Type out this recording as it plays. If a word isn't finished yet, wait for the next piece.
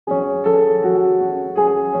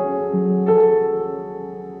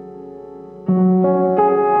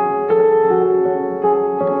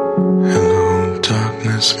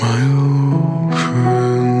Yes, my old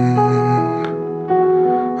friend,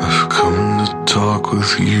 I've come to talk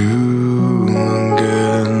with you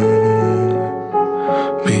again,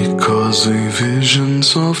 because a vision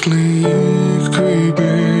softly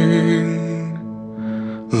creeping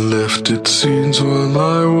left its scenes while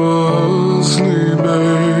I was sleeping,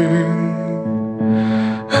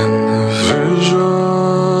 and the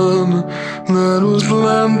vision that was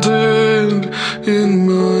planted in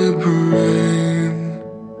my brain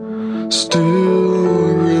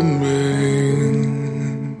still remains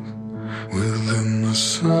within the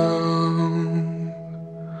sound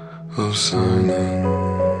of silence.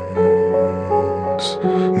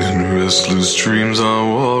 In restless dreams I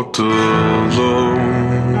walked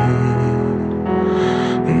alone,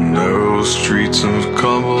 narrow streets of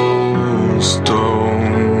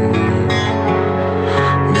cobblestone,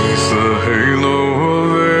 neath the halo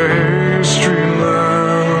of a street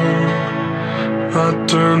lamp. I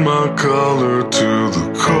turned my collar to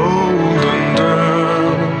the cold and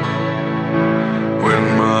damp, when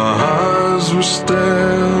my eyes were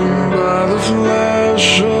stabbed by the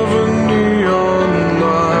flash of a neon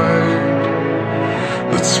light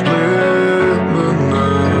that split the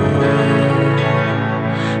night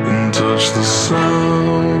and touched the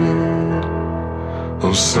sound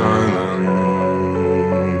of silence.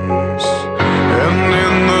 And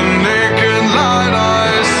in the naked light I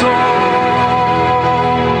saw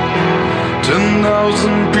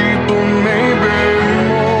 10,000 people, maybe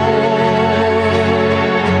more,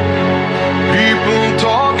 people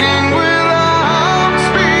talking without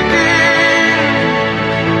speaking,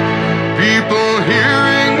 people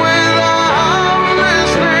hearing without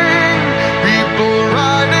listening, people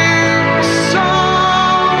writing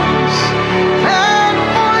songs and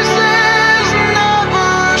voices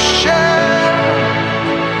never shared,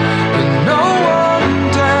 and no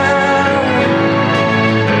one dared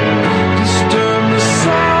disturb the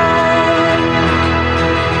sound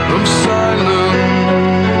of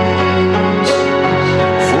silence.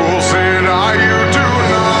 Fool, said I, you do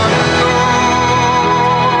not know.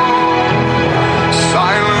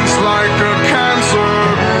 Silence like a cancer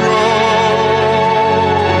grows.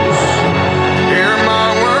 Hear my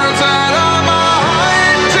words that I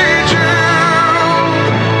might teach you.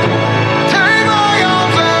 Take my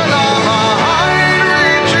arms that I might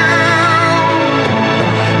reach you.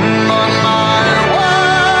 But my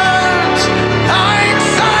words, like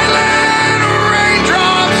silent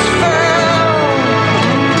raindrops, fell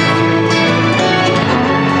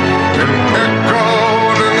and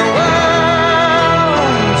echoed in the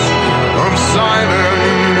wells of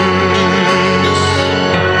silence,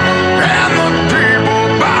 and the people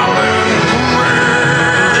bowed and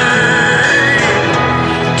prayed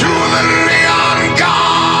to the neon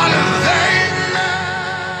god they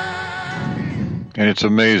made. And it's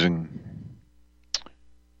amazing.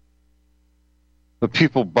 The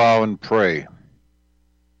people bow and pray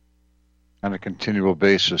on a continual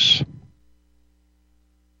basis.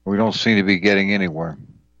 We don't seem to be getting anywhere.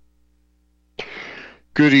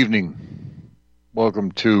 Good evening.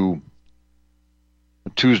 Welcome to a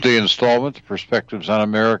Tuesday installment of Perspectives on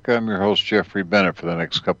America. I'm your host, Jeffrey Bennett, for the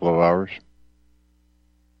next couple of hours.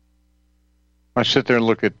 I sit there and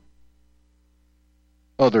look at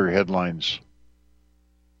other headlines,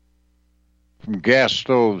 from gas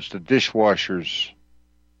stoves to dishwashers,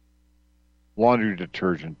 laundry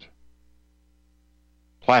detergent,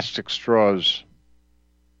 plastic straws,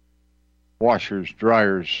 washers,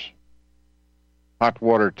 dryers, hot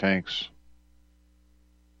water tanks,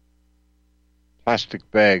 plastic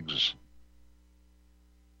bags,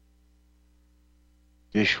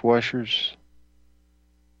 dishwashers.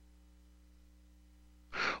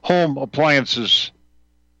 Home appliances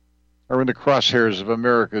are in the crosshairs of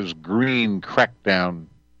America's green crackdown.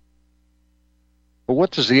 But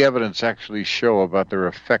what does the evidence actually show about their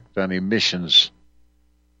effect on emissions?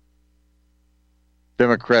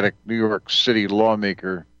 Democratic New York City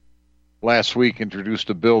lawmaker last week introduced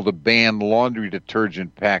a bill to ban laundry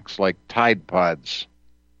detergent packs like Tide Pods.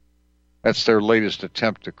 That's their latest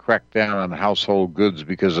attempt to crack down on household goods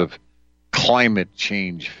because of climate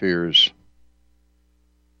change fears.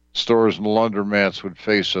 Stores and laundromats would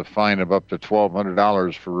face a fine of up to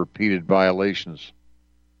 $1,200 for repeated violations.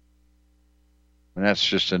 And that's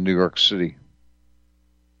just in New York City.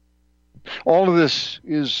 All of this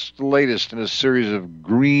is the latest in a series of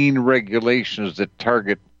green regulations that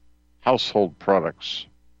target household products.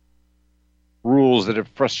 Rules that have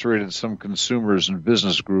frustrated some consumers and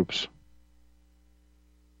business groups.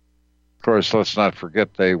 Of course, let's not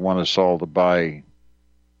forget they want us all to buy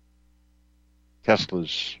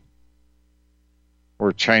Teslas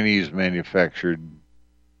or Chinese manufactured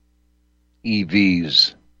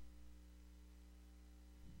EVs.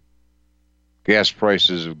 Gas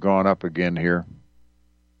prices have gone up again here.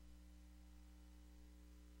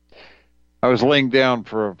 I was laying down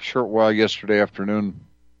for a short while yesterday afternoon.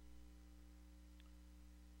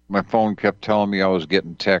 My phone kept telling me I was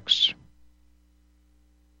getting texts.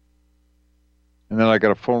 And then I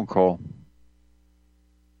got a phone call.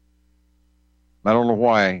 I don't know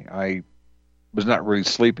why. I was not really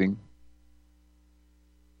sleeping.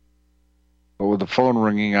 But with the phone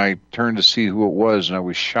ringing, I turned to see who it was, and I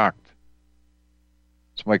was shocked.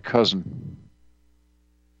 It's my cousin.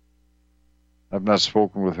 I've not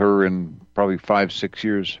spoken with her in probably 5-6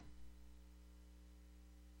 years.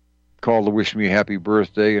 Called to wish me a happy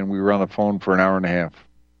birthday, and we were on the phone for an hour and a half.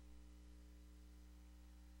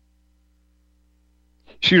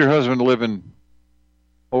 She and her husband live in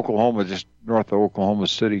Oklahoma, just north of Oklahoma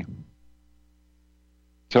City.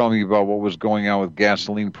 Telling me about what was going on with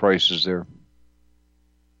gasoline prices there.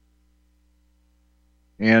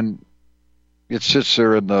 And it sits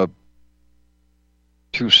there in the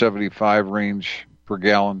 $2.75 range per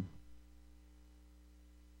gallon.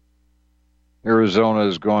 Arizona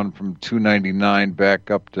has gone from $2.99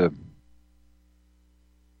 back up to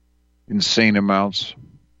insane amounts.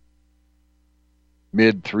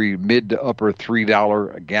 Mid to upper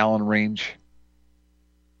 $3 a gallon range.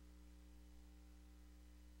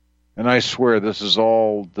 And I swear this is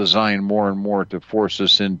all designed more and more to force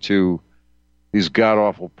us into these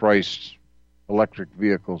god-awful priced electric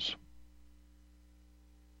vehicles.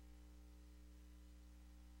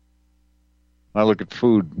 I look at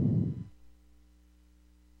food.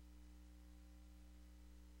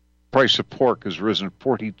 Price of pork has risen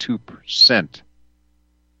 42%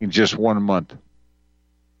 in just 1 month.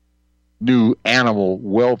 New animal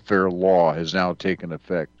welfare law has now taken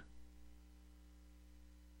effect.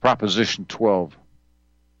 Proposition 12.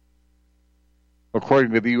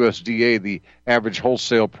 According to the USDA, the average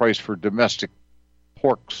wholesale price for domestic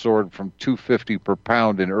pork soared from $2.50 per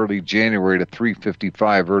pound in early January to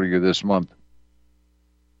 $3.55 earlier this month,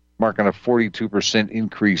 marking a 42%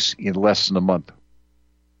 increase in less than a month.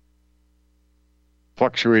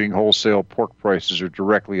 Fluctuating wholesale pork prices are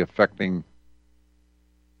directly affecting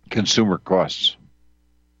consumer costs.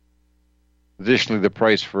 Additionally, the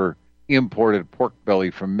price for imported pork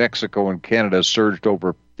belly from Mexico and Canada surged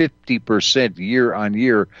over 50% year on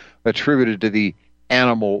year, attributed to the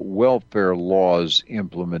animal welfare laws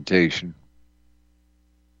implementation.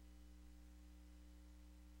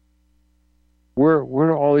 Where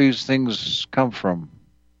do all these things come from?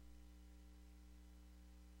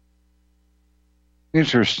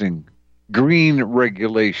 Interesting. Green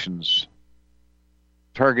regulations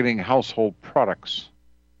targeting household products.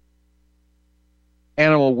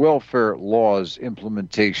 Animal welfare laws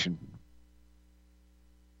implementation.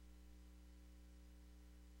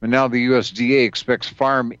 And now the USDA expects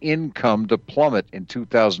farm income to plummet in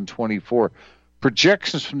 2024.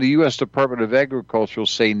 Projections from the U.S. Department of Agriculture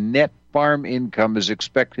say net farm income is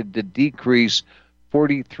expected to decrease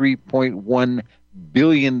 $43.1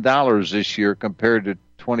 billion this year compared to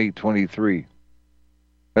 2023.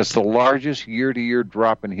 That's the largest year-to-year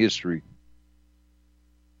drop in history.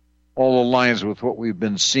 All aligns with what we've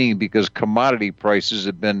been seeing because commodity prices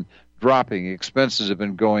have been dropping, expenses have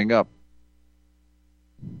been going up.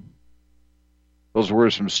 Those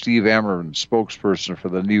words from Steve Ammerman, spokesperson for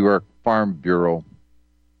the New York Farm Bureau.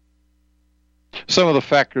 Some of the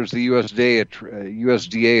factors the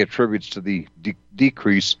USDA attributes to the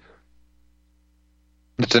decrease,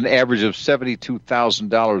 it's an average of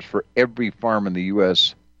 $72,000 for every farm in the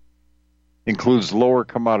U.S., includes lower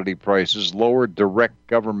commodity prices, lower direct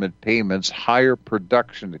government payments, higher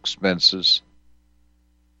production expenses.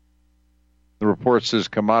 The report says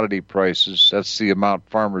commodity prices, that's the amount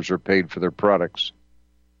farmers are paid for their products,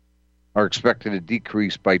 are expected to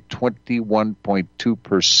decrease by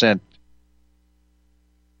 21.2%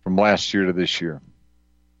 from last year to this year.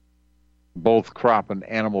 Both crop and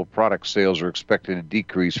animal product sales are expected to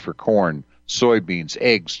decrease for corn, soybeans,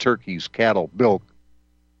 eggs, turkeys, cattle, milk.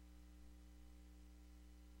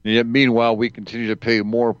 Yet, meanwhile, we continue to pay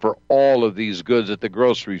more for all of these goods at the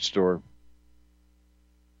grocery store.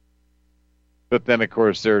 But then, of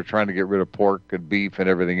course, they're trying to get rid of pork and beef and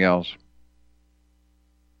everything else.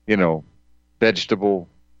 You know,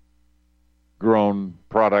 vegetable-grown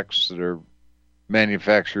products that are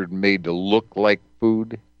manufactured and made to look like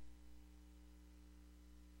food.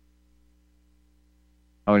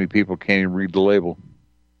 How many people can't even read the label?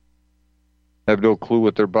 Have no clue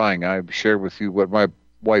what they're buying. I've shared with you what my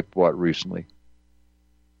wife bought recently.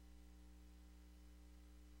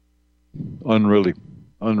 Unreal.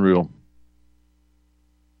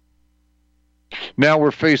 Now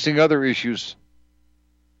we're facing other issues.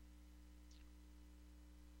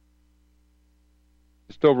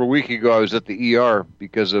 Just over a week ago, I was at the ER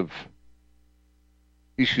because of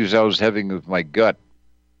issues I was having with my gut.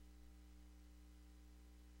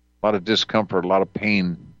 A lot of discomfort, a lot of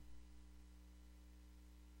pain,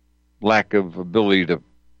 lack of ability to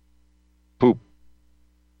poop.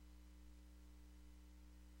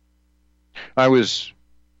 I was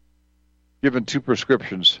given 2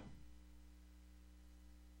 prescriptions.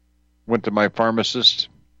 Went to my pharmacist.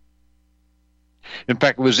 In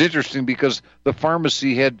fact, it was interesting because the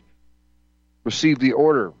pharmacy had received the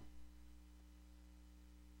order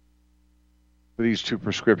for these 2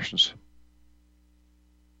 prescriptions.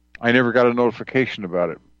 I never got a notification about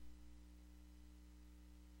it.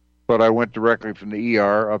 But I went directly from the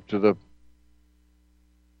ER up to the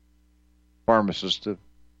pharmacist to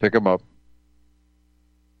pick them up.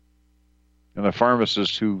 And the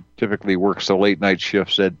pharmacist, who typically works the late night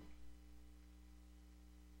shift, said,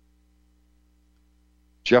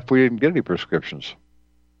 "Jeff, we didn't get any prescriptions.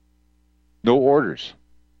 No orders."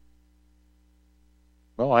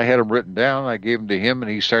 Well, I had them written down. I gave them to him,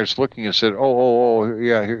 and he starts looking and said,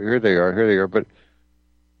 yeah, here they are. But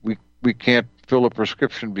we can't fill a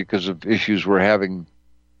prescription because of issues we're having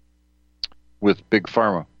with Big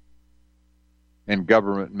Pharma and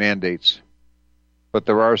government mandates. But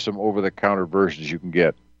there are some over-the-counter versions you can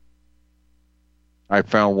get. I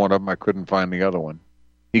found one of them. I couldn't find the other one.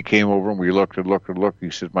 He came over and we looked. He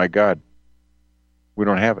said, "My God, we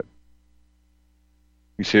don't have it."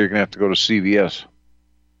 He said, "You're going to have to go to CVS."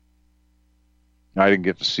 I didn't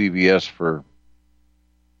get to CVS for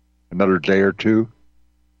another day or 2.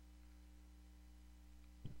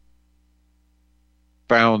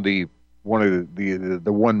 Found the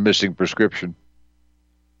one missing prescription.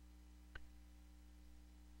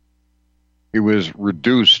 It was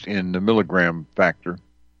reduced in the milligram factor,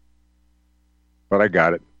 but I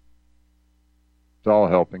got it. It's all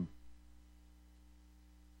helping.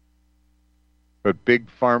 But Big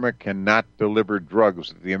Pharma cannot deliver drugs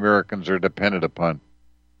that the Americans are dependent upon.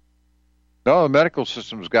 No, the medical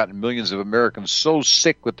system's gotten millions of Americans so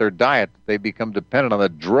sick with their diet that they become dependent on the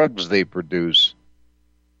drugs they produce.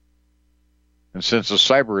 And since the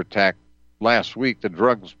cyber attack last week, the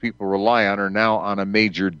drugs people rely on are now on a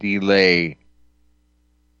major delay.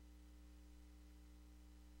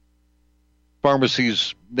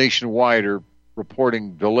 Pharmacies nationwide are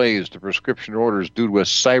reporting delays to prescription orders due to a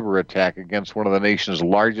cyber attack against one of the nation's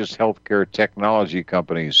largest healthcare technology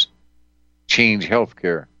companies, Change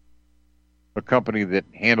Healthcare, a company that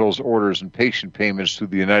handles orders and patient payments through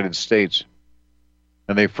the United States.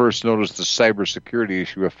 And they first noticed the cybersecurity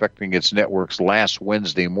issue affecting its networks last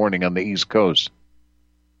Wednesday morning on the East Coast.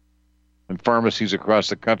 And pharmacies across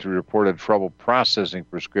the country reported trouble processing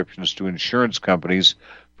prescriptions to insurance companies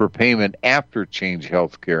for payment after Change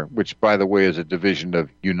Healthcare, which, by the way, is a division of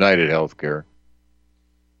United Healthcare.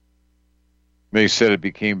 They said it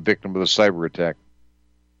became victim of the cyber attack.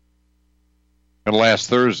 And last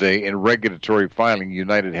Thursday, in regulatory filing,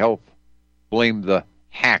 United Health blamed the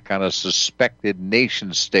hack on a suspected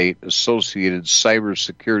nation-state-associated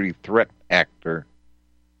cybersecurity threat actor.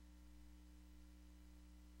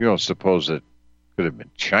 You don't suppose it could have been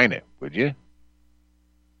China, would you?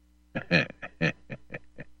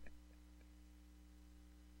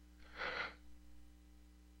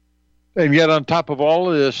 And yet, on top of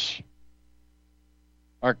all of this,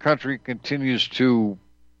 our country continues to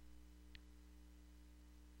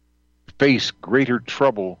face greater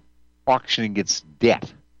trouble auctioning its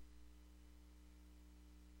debt.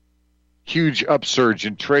 Huge upsurge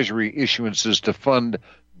in Treasury issuances to fund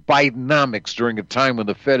Bidenomics during a time when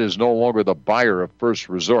the Fed is no longer the buyer of first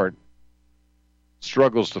resort.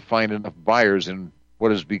 Struggles to find enough buyers in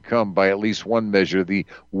what has become, by at least one measure, the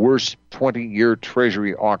worst 20-year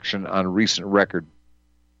Treasury auction on recent record.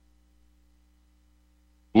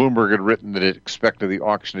 Bloomberg had written that it expected the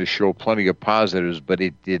auction to show plenty of positives, but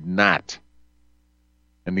it did not.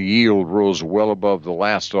 And the yield rose well above the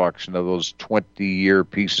last auction of those 20-year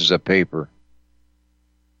pieces of paper,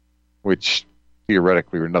 which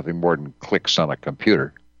theoretically are nothing more than clicks on a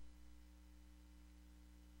computer.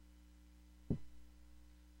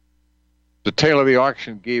 The tail of the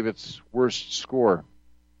auction gave its worst score.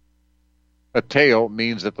 A tail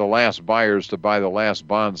means that the last buyers to buy the last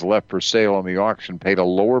bonds left for sale on the auction paid a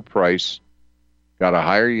lower price, got a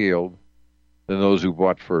higher yield than those who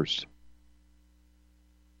bought first.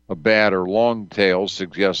 A bad or long tail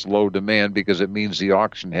suggests low demand because it means the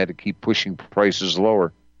auction had to keep pushing prices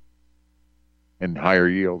lower and higher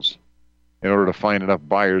yields in order to find enough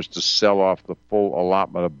buyers to sell off the full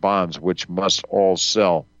allotment of bonds, which must all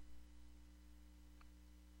sell.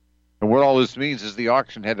 And what all this means is the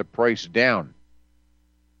auction had to price down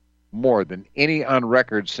more than any on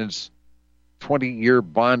record since 20-year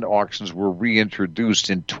bond auctions were reintroduced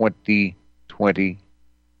in 2020.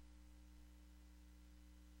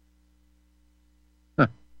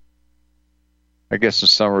 I guess in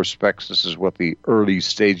some respects, this is what the early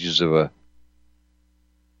stages of a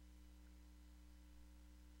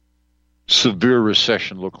severe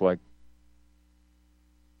recession look like.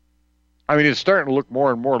 I mean, it's starting to look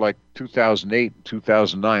more and more like 2008,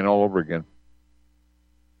 2009 all over again.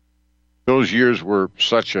 Those years were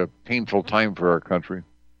such a painful time for our country.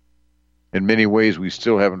 In many ways, we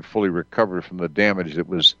still haven't fully recovered from the damage that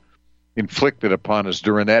was inflicted upon us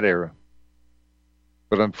during that era.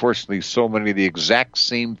 But unfortunately, so many of the exact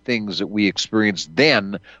same things that we experienced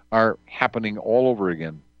then are happening all over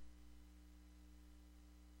again.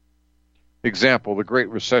 Example, the Great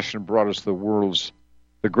Recession brought us the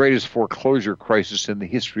greatest foreclosure crisis in the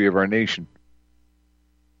history of our nation.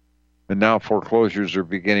 And now foreclosures are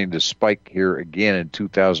beginning to spike here again in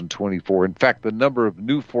 2024. In fact, the number of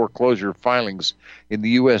new foreclosure filings in the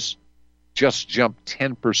U.S. just jumped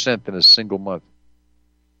 10% in a single month.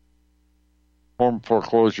 Home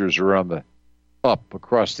foreclosures are on the up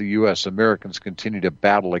across the U.S. Americans continue to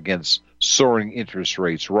battle against soaring interest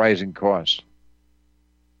rates, rising costs.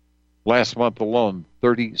 Last month alone,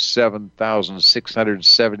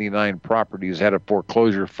 37,679 properties had a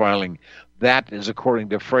foreclosure filing. That is according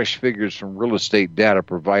to fresh figures from real estate data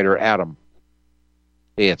provider Atom.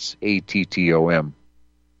 It's ATTOM.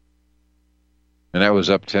 And that was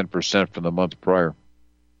up 10% from the month prior.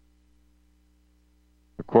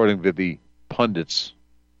 According to the pundits,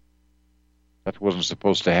 that wasn't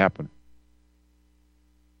supposed to happen.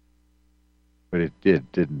 But it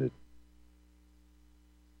did, didn't it?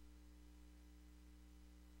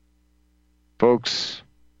 Folks,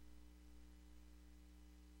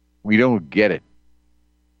 we don't get it.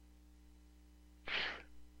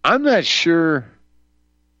 I'm not sure,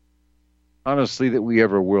 honestly, that we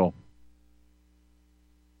ever will.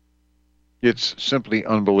 It's simply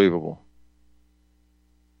unbelievable.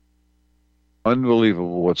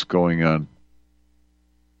 Unbelievable what's going on.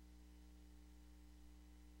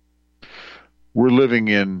 We're living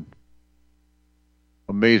in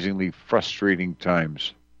amazingly frustrating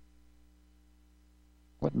times.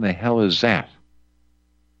 What in the hell is that?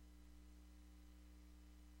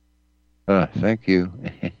 Thank you.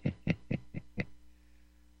 I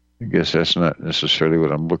guess that's not necessarily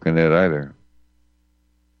what I'm looking at either.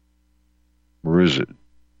 Where is it?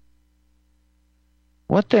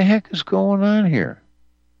 What the heck is going on here?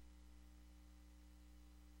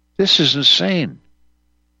 This is insane.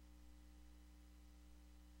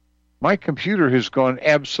 My computer has gone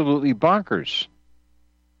absolutely bonkers.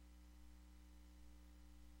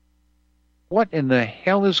 What in the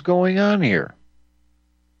hell is going on here?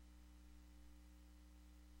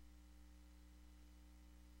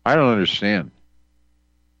 I don't understand.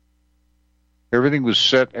 Everything was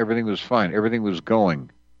set, everything was fine, everything was going.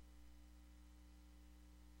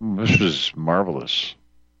 This is marvelous.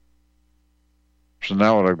 So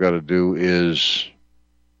now what I've got to do is,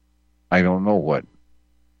 I don't know what.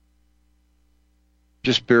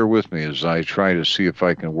 Just bear with me as I try to see if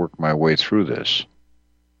I can work my way through this.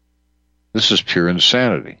 This is pure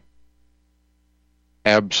insanity.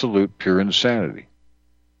 Absolute pure insanity.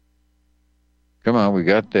 Come on, we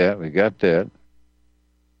got that, we got that.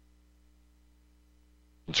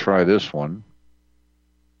 We'll try this one.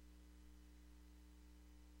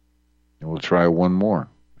 And we'll try one more,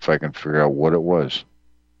 if I can figure out what it was.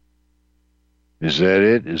 Is that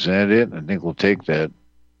it? Is that it? I think we'll take that.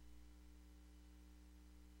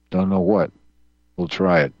 Don't know what. We'll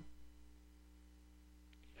try it.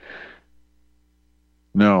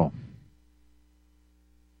 No.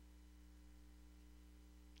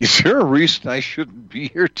 Is there a reason I shouldn't be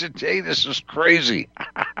here today? This is crazy.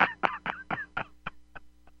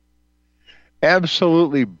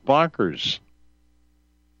 Absolutely bonkers.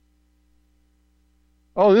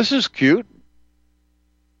 Oh, this is cute.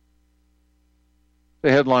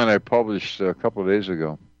 The headline I published a couple of days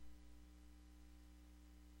ago.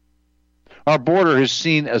 Our border has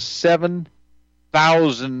seen a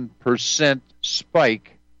 7,000%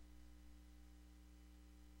 spike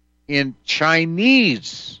in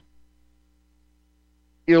Chinese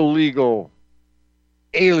illegal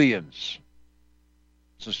aliens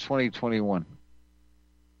since 2021.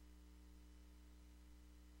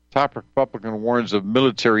 Top Republican warns of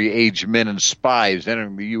military-age men and spies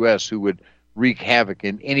entering the U.S. who would wreak havoc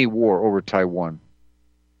in any war over Taiwan.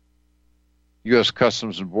 U.S.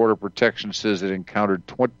 Customs and Border Protection says it encountered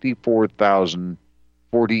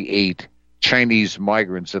 24,048 Chinese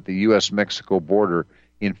migrants at the U.S.-Mexico border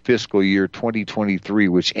in fiscal year 2023,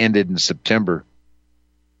 which ended in September.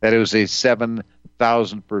 That was a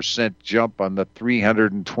 7,000% jump on the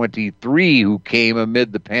 323 who came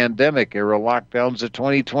amid the pandemic-era lockdowns of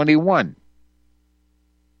 2021.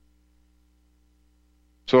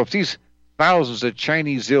 So if these thousands of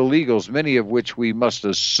Chinese illegals, many of which we must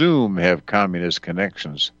assume have communist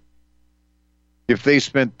connections, if they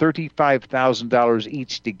spent $35,000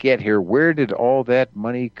 each to get here, where did all that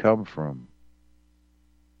money come from?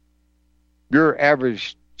 Your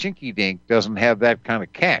average chinky dink doesn't have that kind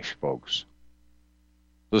of cash, folks.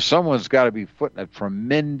 So someone's got to be footing a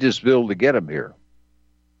tremendous bill to get them here.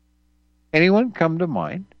 Anyone come to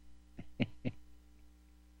mind?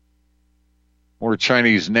 More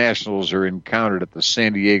Chinese nationals are encountered at the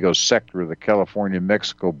San Diego sector of the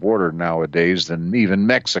California-Mexico border nowadays than even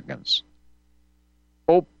Mexicans.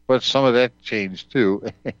 Oh, but some of that changed too.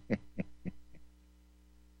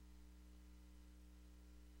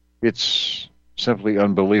 It's simply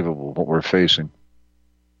unbelievable what we're facing.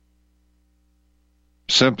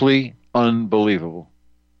 Simply unbelievable.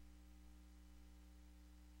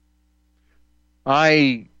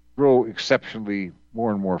 I grow exceptionally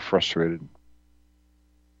more and more frustrated,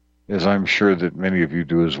 as I'm sure that many of you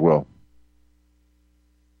do as well.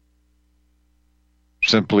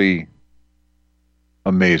 Simply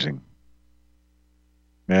amazing.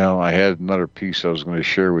 Now, I had another piece I was going to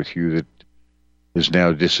share with you that has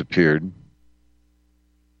now disappeared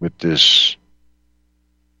with this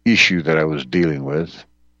issue that I was dealing with.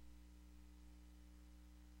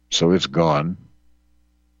 So it's gone.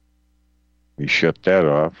 We shut that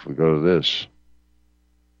off. We go to this.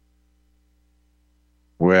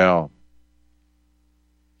 Well,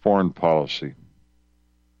 foreign policy.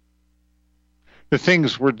 The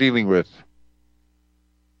things we're dealing with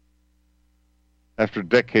after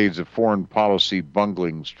decades of foreign policy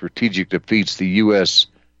bungling, strategic defeats, the U.S.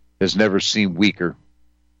 has never seemed weaker.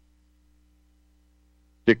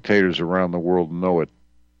 Dictators around the world know it.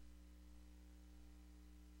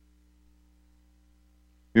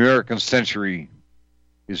 The American century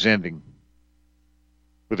is ending,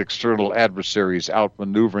 with external adversaries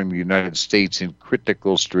outmaneuvering the United States in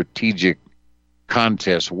critical strategic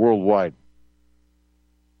contests worldwide.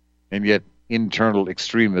 And yet, internal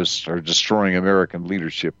extremists are destroying American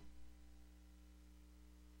leadership.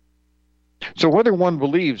 So whether one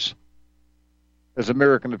believes, as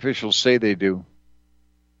American officials say they do,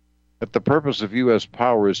 that the purpose of U.S.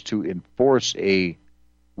 power is to enforce a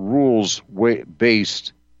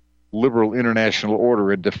rules-based liberal international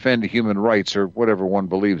order and defend human rights, or whatever one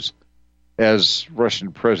believes, as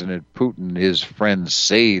Russian President Putin and his friends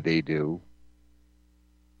say they do,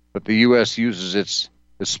 but the U.S. uses its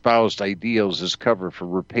espoused ideals as cover for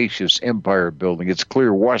rapacious empire building, it's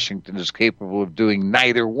clear Washington is capable of doing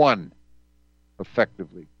neither one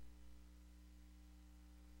effectively.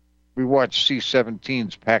 We watched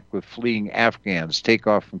C-17s packed with fleeing Afghans take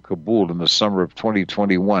off from Kabul in the summer of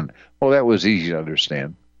 2021. Well, that was easy to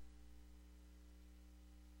understand.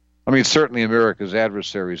 I mean, certainly America's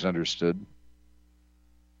adversaries understood.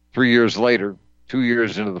 3 years later, 2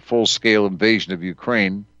 years into the full-scale invasion of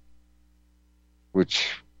Ukraine,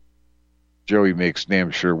 which Joey makes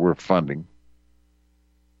damn sure we're funding,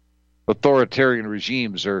 authoritarian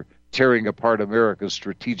regimes are tearing apart America's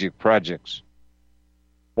strategic projects.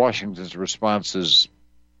 Washington's response is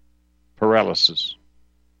paralysis.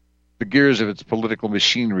 The gears of its political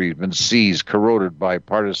machinery have been seized, corroded by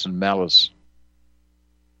partisan malice.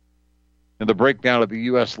 And the breakdown of the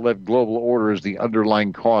U.S.-led global order is the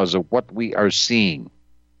underlying cause of what we are seeing.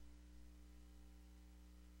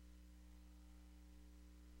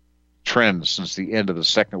 Trend since the end of the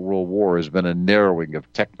Second World War has been a narrowing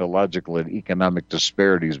of technological and economic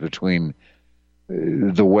disparities between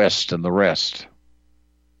the West and the rest.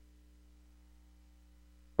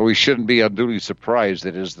 But we shouldn't be unduly surprised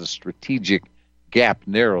that as the strategic gap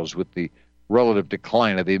narrows with the relative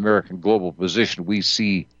decline of the American global position, we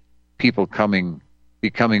see people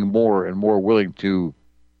becoming more and more willing to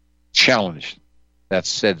challenge that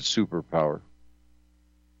said superpower.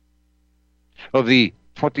 Of the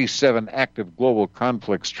 27 active global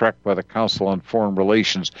conflicts tracked by the Council on Foreign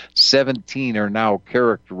Relations, 17 are now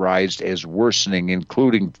characterized as worsening,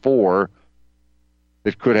 including 4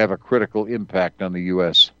 that could have a critical impact on the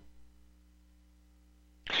U.S.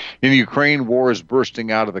 In Ukraine, war is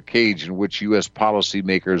bursting out of the cage in which U.S.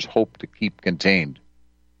 policymakers hope to keep contained.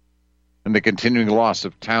 And the continuing loss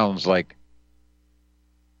of towns like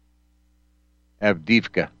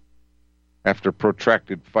Avdiivka after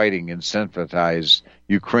protracted fighting incentivized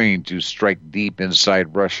Ukraine to strike deep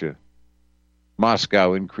inside Russia.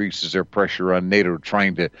 Moscow increases their pressure on NATO,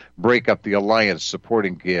 trying to break up the alliance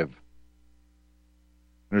supporting Kiev.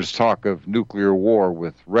 There's talk of nuclear war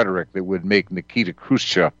with rhetoric that would make Nikita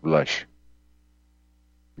Khrushchev blush.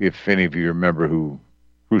 If any of you remember who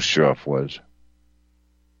Khrushchev was.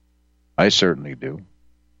 I certainly do.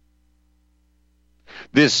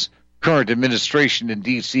 This current administration in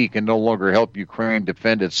D.C. can no longer help Ukraine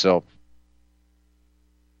defend itself.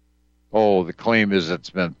 Oh, the claim is it's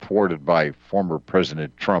been thwarted by former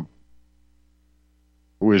President Trump,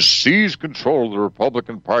 who has seized control of the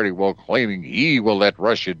Republican Party while claiming he will let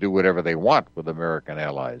Russia do whatever they want with American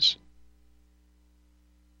allies.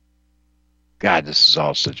 God, this is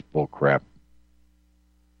all such bullcrap.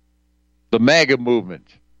 The MAGA movement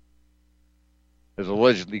has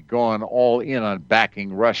allegedly gone all in on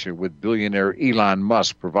backing Russia, with billionaire Elon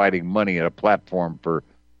Musk providing money and a platform for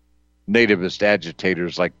nativist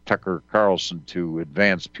agitators like Tucker Carlson to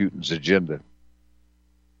advance Putin's agenda.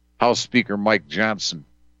 House Speaker Mike Johnson,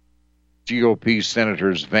 GOP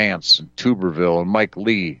Senators Vance and Tuberville and Mike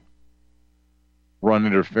Lee run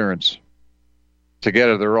interference.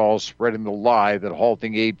 Together, they're all spreading the lie that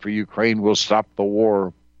halting aid for Ukraine will stop the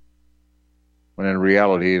war, when in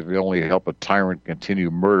reality, it will only help a tyrant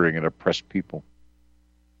continue murdering and oppress people.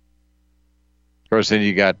 Of course, then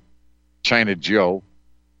you got China Joe.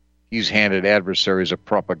 He's handed adversaries a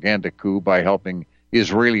propaganda coup by helping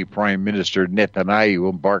Israeli Prime Minister Netanyahu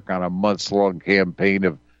embark on a months-long campaign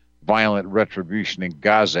of violent retribution in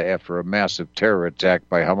Gaza after a massive terror attack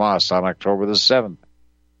by Hamas on October the 7th.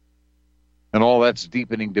 And all that's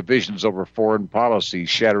deepening divisions over foreign policy,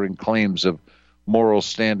 shattering claims of moral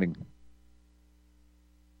standing.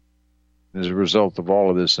 As a result of all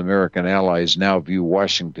of this, American allies now view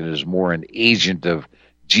Washington as more an agent of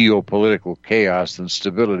geopolitical chaos than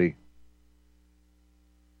stability.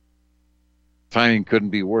 Timing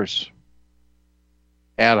couldn't be worse.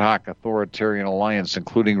 Ad hoc authoritarian alliance,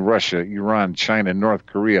 including Russia, Iran, China, North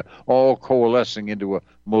Korea, all coalescing into a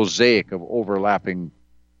mosaic of overlapping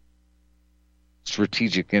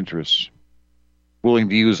strategic interests, willing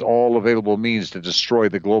to use all available means to destroy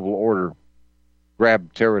the global order,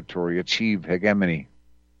 grab territory, achieve hegemony.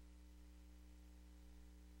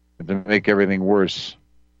 And to make everything worse,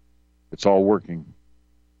 it's all working.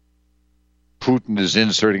 Putin is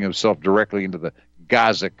inserting himself directly into the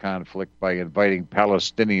Gaza conflict by inviting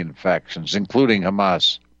Palestinian factions, including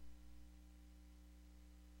Hamas,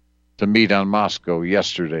 to meet on Moscow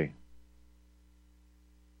yesterday.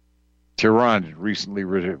 Tehran recently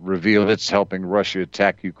revealed it's helping Russia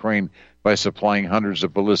attack Ukraine by supplying hundreds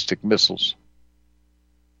of ballistic missiles.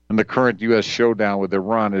 And the current U.S. showdown with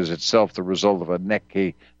Iran is itself the result of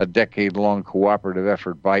a decade-long cooperative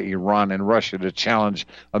effort by Iran and Russia to challenge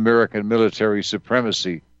American military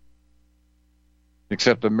supremacy.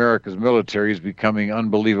 Except America's military is becoming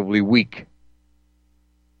unbelievably weak.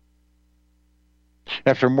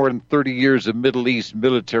 After more than 30 years of Middle East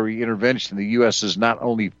military intervention, the U.S. has not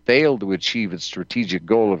only failed to achieve its strategic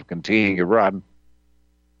goal of containing Iran,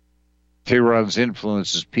 Tehran's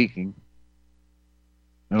influence is peaking.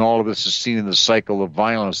 And all of this is seen in the cycle of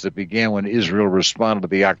violence that began when Israel responded to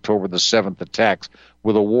the October the 7th attacks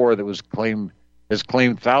with a war that has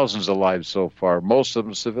claimed thousands of lives so far, most of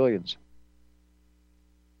them civilians.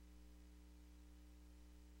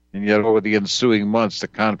 And yet over the ensuing months, the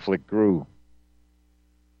conflict grew.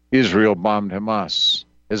 Israel bombed Hamas,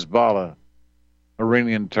 Hezbollah,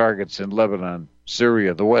 Iranian targets in Lebanon,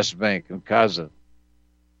 Syria, the West Bank, and Gaza.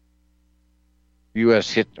 The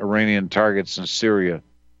U.S. hit Iranian targets in Syria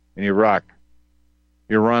and Iraq.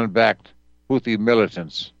 Iran-backed Houthi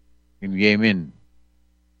militants in Yemen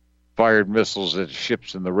fired missiles at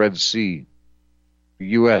ships in the Red Sea. The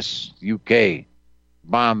U.S., UK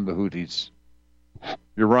bombed the Houthis.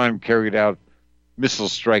 Iran carried out missile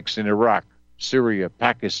strikes in Iraq, Syria,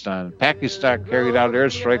 Pakistan. Pakistan carried out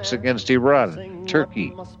airstrikes against Iran,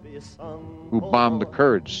 Turkey, who bombed the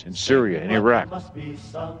Kurds in Syria and Iraq.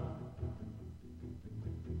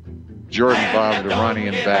 Jordan bombed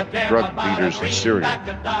Iranian-backed drug leaders in Syria.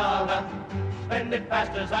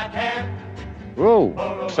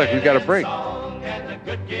 Whoa, looks like we got a break.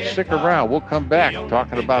 Stick around. We'll come back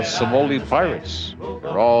talking about Somali pirates.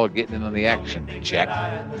 They're all getting in on the action. Check.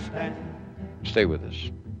 Stay with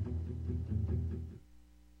us.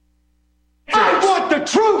 I want the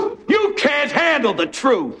truth! You can't handle the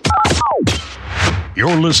truth!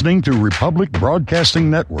 You're listening to Republic Broadcasting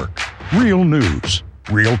Network. Real news,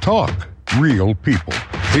 real talk, real people.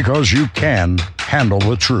 Because you can handle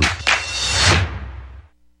the truth.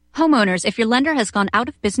 Homeowners, if your lender has gone out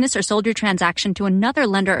of business or sold your transaction to another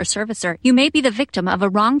lender or servicer, you may be the victim of a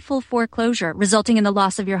wrongful foreclosure, resulting in the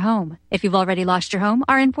loss of your home. If you've already lost your home,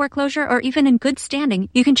 are in foreclosure, or even in good standing,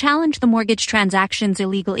 you can challenge the mortgage transaction's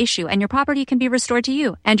illegal issue, and your property can be restored to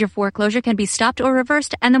you, and your foreclosure can be stopped or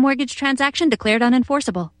reversed, and the mortgage transaction declared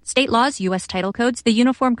unenforceable. State laws, U.S. title codes, the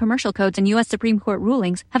Uniform Commercial Codes, and U.S. Supreme Court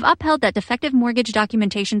rulings have upheld that defective mortgage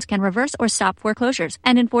documentations can reverse or stop foreclosures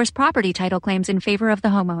and enforce property title claims in favor of the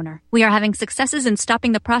homeowner. We are having successes in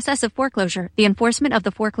stopping the process of foreclosure, the enforcement of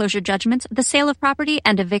the foreclosure judgments, the sale of property,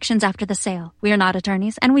 and evictions after the sale. We are not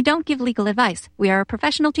attorneys, and we don't give legal advice. We are a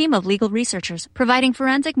professional team of legal researchers, providing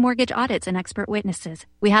forensic mortgage audits and expert witnesses.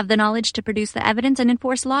 We have the knowledge to produce the evidence and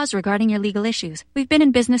enforce laws regarding your legal issues. We've been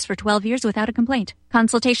in business for 12 years without a complaint.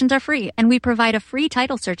 Consultations are free, and we provide a free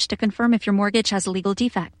title search to confirm if your mortgage has legal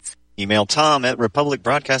defects. Email Tom at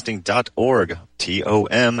republicbroadcasting.org.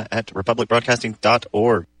 TOM at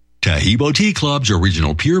republicbroadcasting.org. Tahibo Tea Club's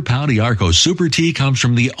original Pure Pau d'Arco Super Tea comes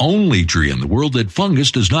from the only tree in the world that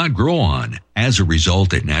fungus does not grow on. As a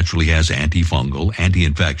result, it naturally has antifungal,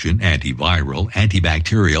 anti-infection, antiviral,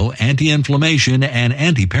 antibacterial, anti-inflammation, and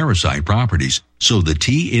anti-parasite properties. So the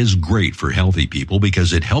tea is great for healthy people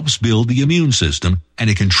because it helps build the immune system,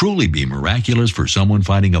 and it can truly be miraculous for someone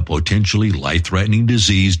fighting a potentially life-threatening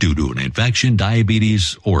disease due to an infection,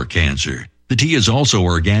 diabetes, or cancer. The tea is also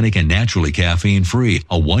organic and naturally caffeine-free.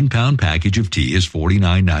 A 1-pound package of tea is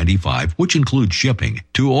 $49.95, which includes shipping.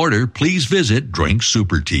 To order, please visit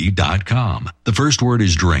drinksupertea.com. The first word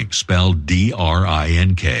is drink, spelled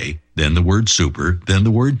D-R-I-N-K, then the word super, then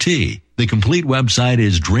the word tea. The complete website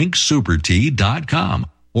is drinksupertea.com.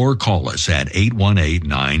 Or call us at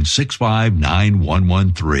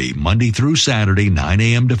 818-965-9113, Monday through Saturday, 9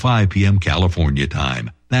 a.m. to 5 p.m. California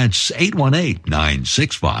time. That's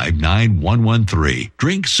 818-965-9113,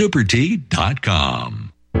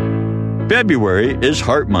 drinksupertea.com. February is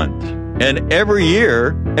Heart Month, and every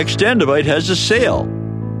year, Extendivite has a sale.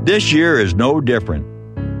 This year is no different.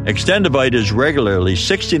 Extendivite is regularly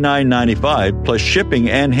 $69.95 plus shipping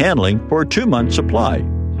and handling for a 2-month supply.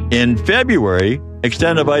 In February,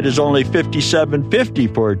 Extendivite is only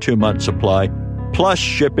 $57.50 for a 2-month supply, plus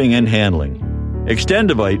shipping and handling.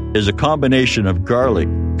 Extendivite is a combination of garlic,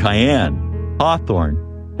 cayenne, hawthorn,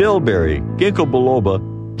 bilberry, ginkgo biloba,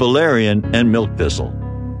 valerian, and milk thistle.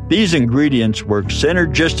 These ingredients work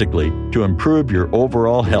synergistically to improve your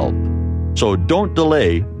overall health. So don't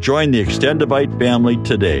delay. Join the Extendivite family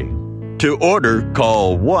today. To order,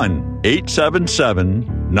 call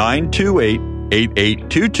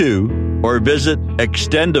 1-877-928-8822 or visit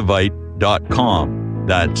extendivite.com.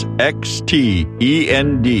 That's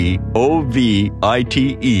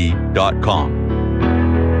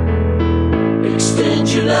XTENDOVITE.com. Extend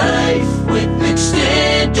your life with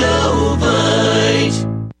Extendovite.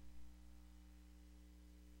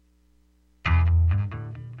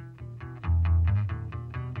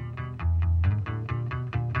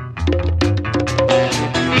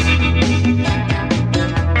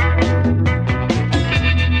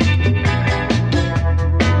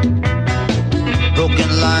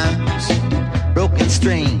 Broken lines, broken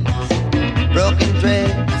strings, broken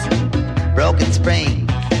threads, broken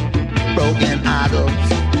springs, broken idols,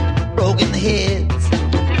 broken heads,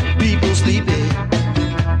 people sleeping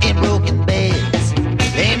in broken beds.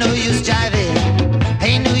 Ain't no use jiving,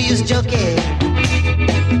 ain't no use joking.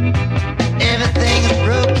 Everything is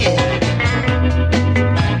broken.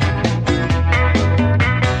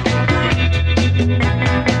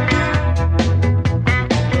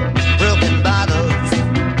 Broken bottles,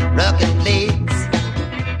 broken plates,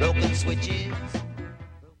 broken switches.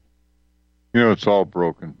 You know, it's all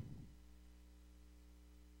broken.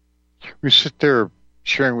 We sit there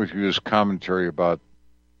sharing with you this commentary about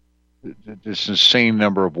this insane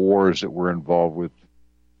number of wars that we're involved with,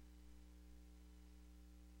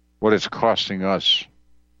 what it's costing us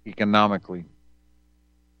economically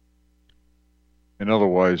and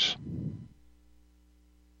otherwise.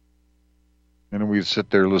 And we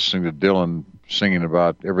sit there listening to Dylan singing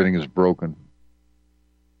about everything is broken.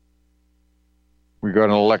 We got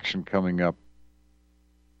an election coming up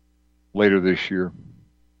later this year.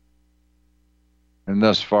 And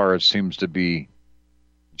thus far, it seems to be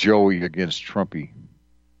Joey against Trumpy.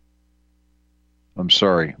 I'm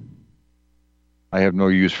sorry. I have no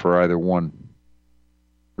use for either one.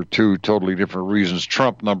 For two totally different reasons.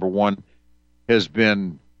 Trump, number one, has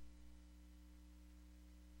been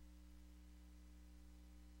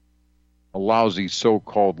a lousy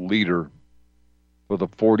so-called leader for the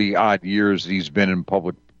 40-odd years he's been in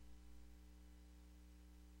public.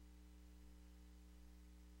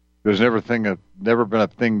 There's never been a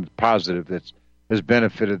thing positive that's has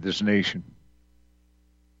benefited this nation.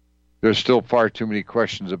 There's still far too many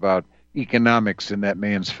questions about economics in that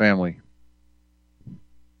man's family.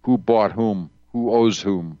 Who bought whom? Who owes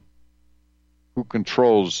whom? Who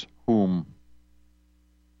controls whom?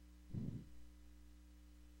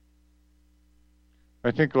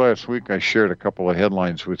 I think last week I shared a couple of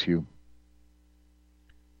headlines with you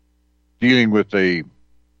dealing with a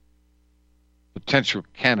potential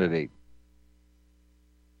candidate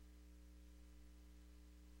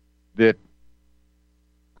that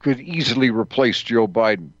could easily replace Joe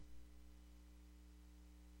Biden.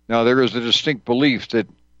 Now, there is a distinct belief that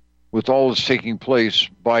with all that's taking place,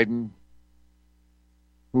 Biden,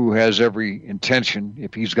 who has every intention,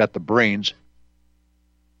 if he's got the brains,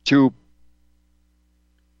 to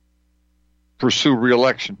pursue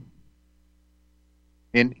re-election.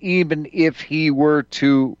 And even if he were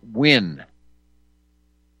to win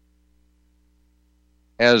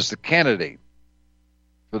as the candidate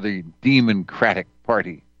for the Democratic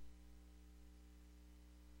Party,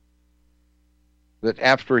 that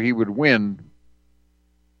after he would win,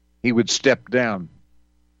 he would step down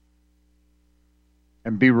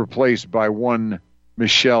and be replaced by one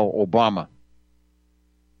Michelle Obama.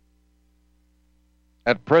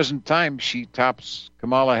 At present time, she tops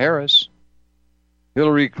Kamala Harris,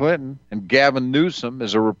 Hillary Clinton, and Gavin Newsom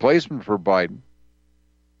as a replacement for Biden,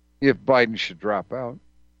 if Biden should drop out.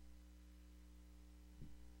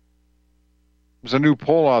 There's a new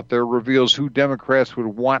poll out there reveals who Democrats would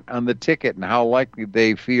want on the ticket and how likely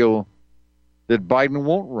they feel that Biden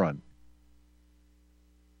won't run.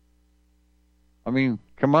 I mean,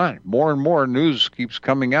 come on. More and more news keeps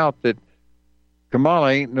coming out that Kamala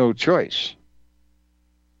ain't no choice.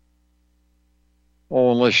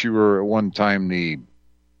 Oh, unless you were at one time the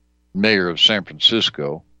mayor of San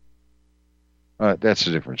Francisco. That's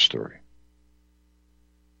a different story.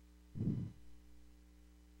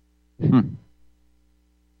 Can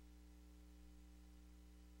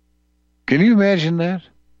you imagine that?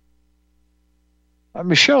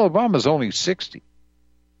 Michelle Obama's only 60.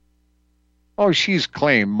 Oh, she's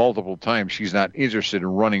claimed multiple times she's not interested in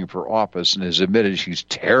running for office and has admitted she's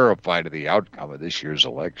terrified of the outcome of this year's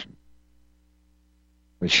election.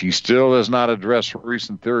 But she still has not addressed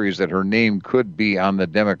recent theories that her name could be on the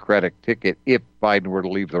Democratic ticket if Biden were to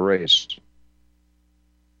leave the race.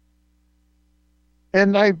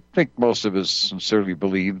 And I think most of us sincerely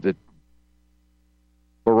believe that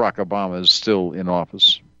Barack Obama is still in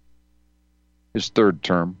office, his third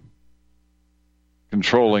term,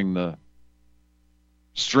 controlling the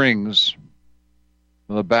strings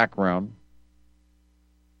in the background,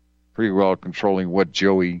 pretty well controlling what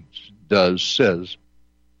Joey says,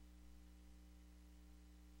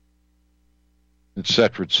 et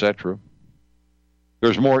cetera, et cetera.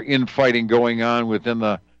 There's more infighting going on within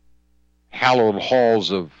the hallowed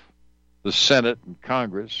halls of the Senate and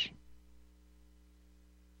Congress.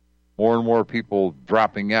 More and more people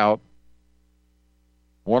dropping out.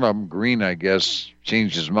 One of them, Green, I guess,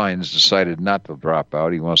 changed his mind, has decided not to drop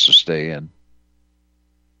out. He wants to stay in.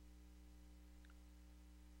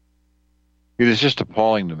 It is just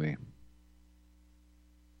appalling to me.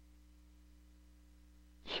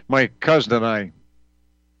 My cousin and I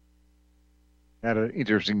had an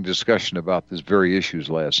interesting discussion about these very issues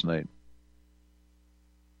last night.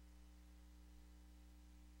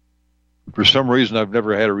 For some reason, I've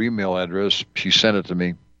never had her email address. She sent it to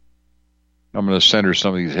me. I'm going to send her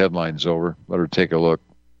some of these headlines over. Let her take a look.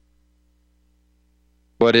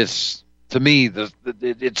 But it's, to me,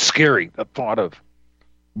 it's scary, the thought of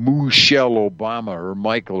Michelle Obama or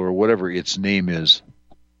Michael or whatever its name is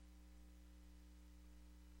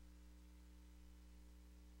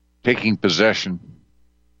taking possession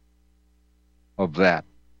of that.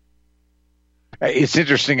 It's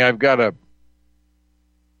interesting. I've got a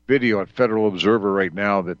video at Federal Observer right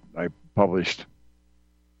now that I published.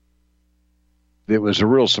 It was a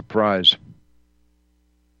real surprise.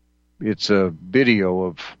 It's a video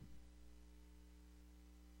of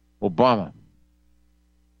Obama.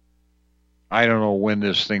 I don't know when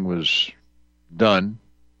this thing was done.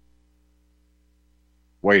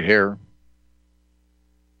 White hair.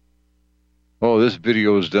 Oh, this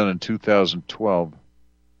video was done in 2012.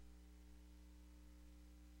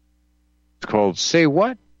 It's called Say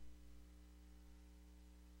What?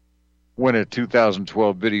 When a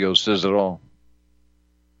 2012 video says it all.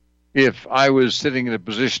 If I was sitting in a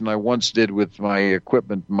position I once did with my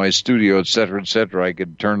equipment, my studio, et cetera, I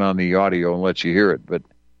could turn on the audio and let you hear it. But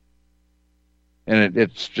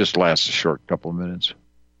it just lasts a short couple of minutes.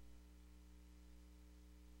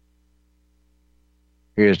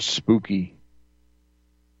 It's spooky.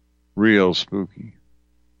 Real spooky.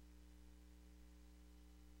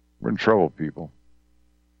 in trouble, people.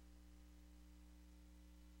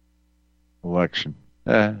 Election.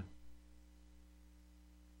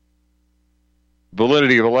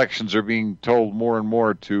 Validity of elections are being told more and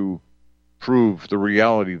more to prove the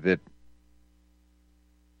reality that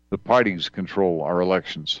the parties control our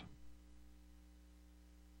elections.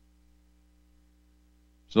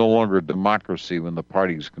 It's no longer a democracy when the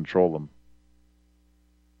parties control them.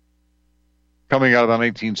 Coming out of the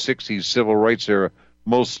 1960s civil rights era,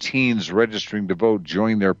 most teens registering to vote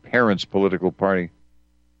joined their parents' political party.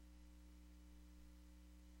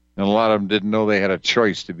 And a lot of them didn't know they had a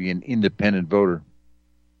choice to be an independent voter.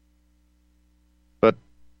 But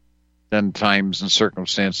then times and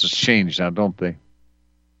circumstances change now, don't they?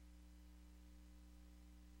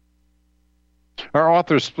 Our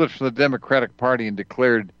author split from the Democratic Party and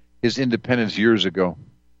declared his independence years ago.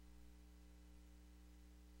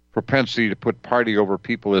 Propensity to put party over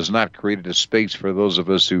people has not created a space for those of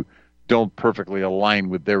us who don't perfectly align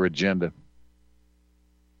with their agenda.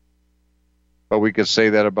 But we could say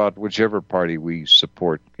that about whichever party we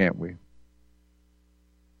support, can't we?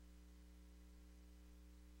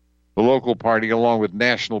 The local party, along with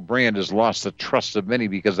national brand, has lost the trust of many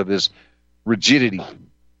because of this rigidity.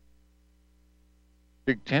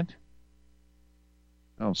 Big tent?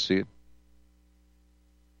 I don't see it.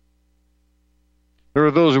 There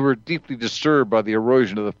are those who were deeply disturbed by the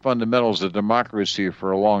erosion of the fundamentals of democracy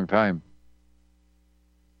for a long time.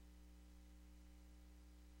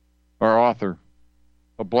 Our author,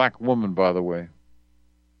 a black woman, by the way,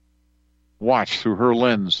 watched through her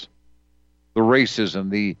lens the racism,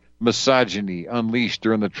 the misogyny unleashed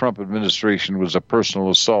during the Trump administration was a personal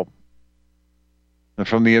assault. And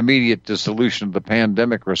from the immediate dissolution of the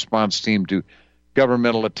pandemic response team to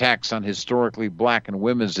governmental attacks on historically black and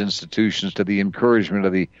women's institutions to the encouragement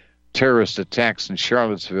of the terrorist attacks in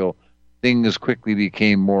Charlottesville, things quickly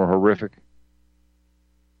became more horrific.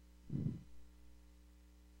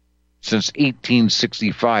 Since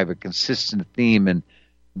 1865, a consistent theme in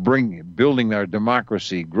building our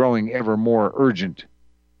democracy, growing ever more urgent,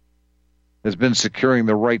 has been securing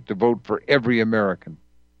the right to vote for every American.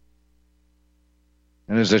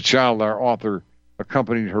 And as a child, our author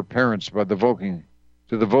accompanied her parents to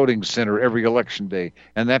the voting center every election day,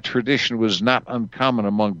 and that tradition was not uncommon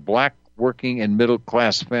among black, working, and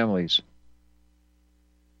middle-class families.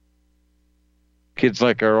 Kids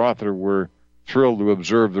like our author were thrilled to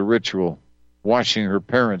observe the ritual, watching her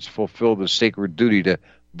parents fulfill the sacred duty to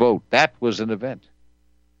vote. That was an event.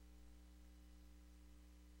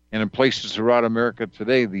 And in places throughout America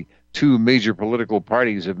today, the two major political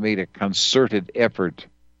parties have made a concerted effort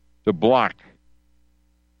to block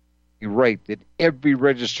a right that every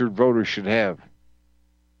registered voter should have.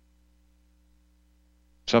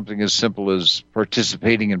 Something as simple as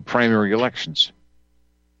participating in primary elections.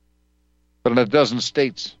 But in a dozen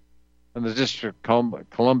states, in the District of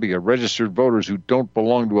Columbia, registered voters who don't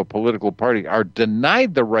belong to a political party are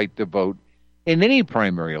denied the right to vote in any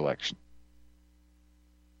primary election.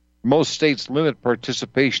 Most states limit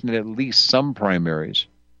participation in at least some primaries.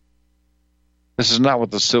 This is not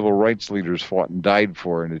what the civil rights leaders fought and died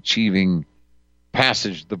for in achieving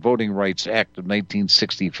passage of the Voting Rights Act of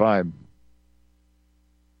 1965.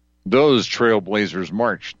 Those trailblazers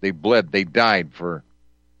marched, they bled, they died for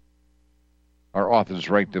our author's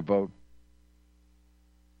right to vote.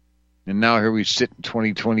 And now here we sit in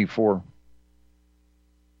 2024.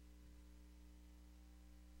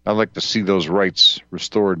 I'd like to see those rights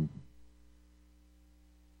restored.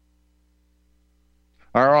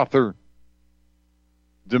 Our author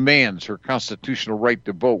demands her constitutional right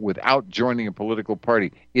to vote without joining a political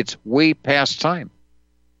party. It's way past time.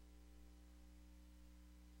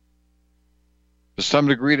 To some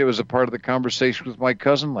degree, that was a part of the conversation with my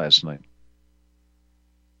cousin last night.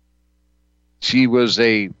 She was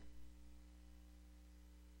a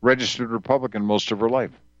registered Republican most of her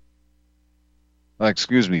life.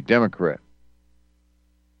 Democrat.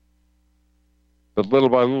 But little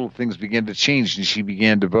by little, things began to change, and she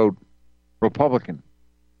began to vote Republican.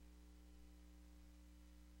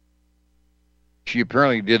 She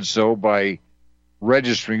apparently did so by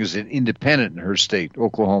registering as an independent in her state,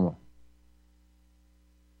 Oklahoma.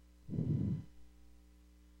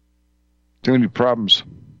 Too many problems.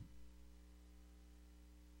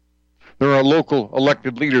 There are local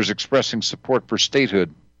elected leaders expressing support for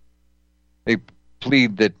statehood. They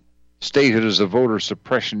plead that statehood is a voter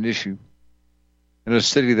suppression issue in a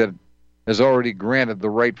city that has already granted the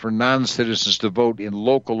right for non-citizens to vote in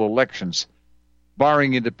local elections,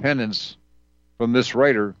 barring independents from this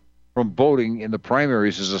writer from voting in the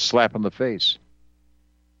primaries is a slap in the face.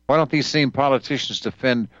 Why don't these same politicians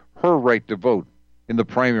defend her right to vote in the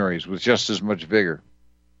primaries with just as much vigor.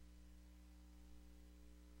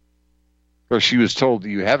 So she was told,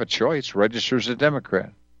 you have a choice, register as a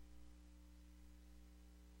Democrat.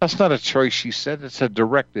 That's not a choice, she said. It's a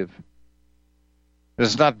directive.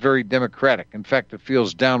 It's not very democratic. In fact, it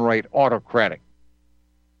feels downright autocratic.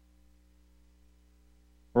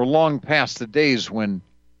 We're long past the days when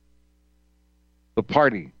the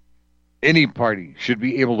party, any party, should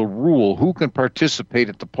be able to rule who can participate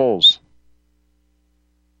at the polls.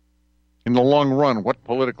 In the long run, what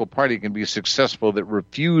political party can be successful that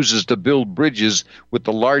refuses to build bridges with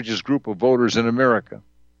the largest group of voters in America?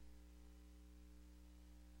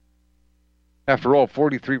 After all,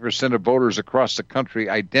 43% of voters across the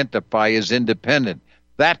country identify as independent.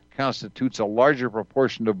 That constitutes a larger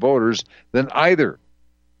proportion of voters than either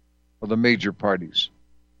of the major parties.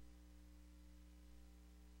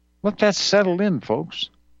 Let that settle in,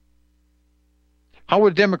 folks. How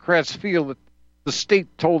would Democrats feel that the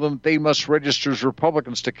state told them they must register as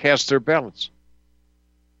Republicans to cast their ballots?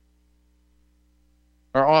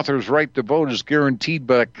 Our author's right to vote is guaranteed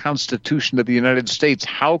by the Constitution of the United States.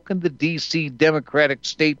 How can the D.C. Democratic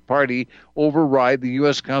State Party override the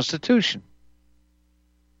U.S. Constitution?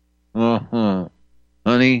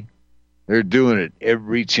 Honey, they're doing it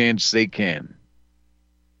every chance they can.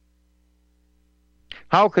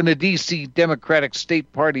 How can the D.C. Democratic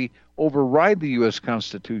State Party override the U.S.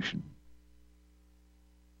 Constitution?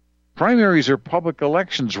 Primaries are public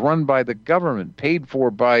elections run by the government, paid for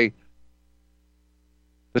by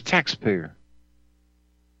the taxpayer.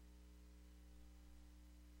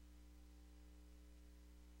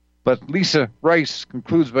 But Lisa Rice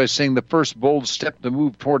concludes by saying the first bold step to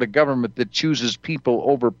move toward a government that chooses people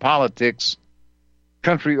over politics,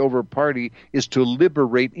 country over party, is to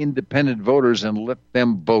liberate independent voters and let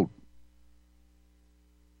them vote.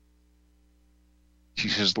 She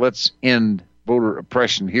says, let's end voter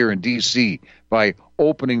oppression here in D.C. by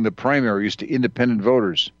opening the primaries to independent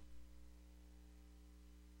voters.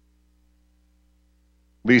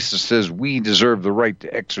 Lisa says, we deserve the right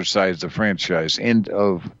to exercise the franchise. End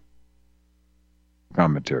of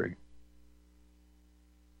commentary.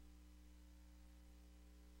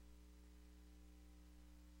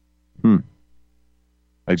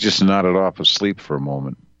 I just nodded off asleep for a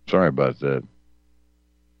moment. Sorry about that.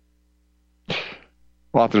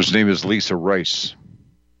 Author's name is Lisa Rice.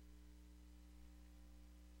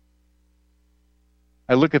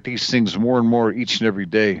 I look at these things more and more each and every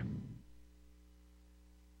day.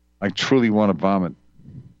 I truly want to vomit.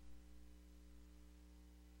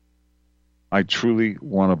 I truly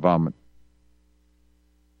want to vomit.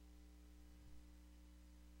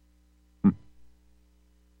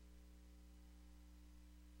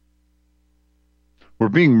 We're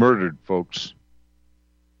being murdered, folks,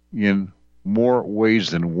 in more ways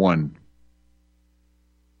than one.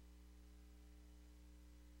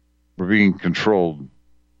 We're being controlled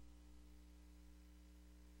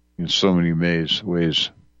in so many ways.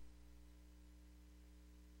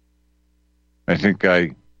 I think yeah.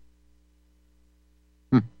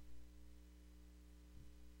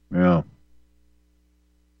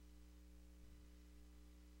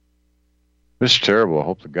 This is terrible. I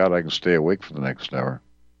hope to God I can stay awake for the next hour.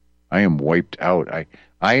 I am wiped out.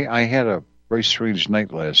 I had a very strange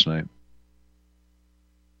night last night.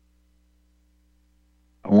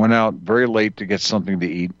 I went out very late to get something to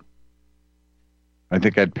eat. I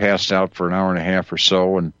think I'd passed out for an hour and a half or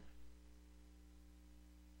so, and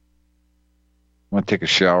went to take a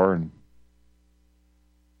shower and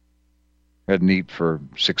hadn't eaten for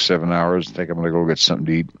 6-7 hours. I think I'm going to go get something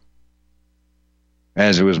to eat.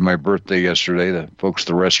 As it was my birthday yesterday, the folks at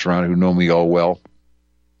the restaurant who know me all well,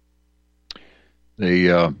 they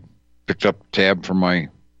picked up a tab for my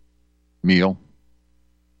meal.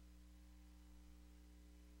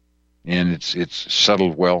 And it's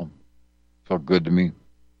settled well. Felt good to me.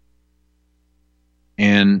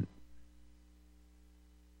 And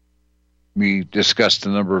we discussed a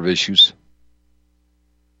number of issues,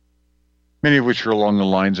 many of which are along the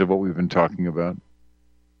lines of what we've been talking about.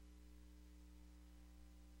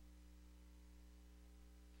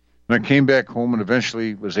 And I came back home and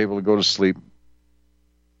eventually was able to go to sleep.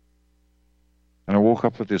 And I woke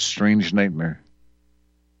up with this strange nightmare.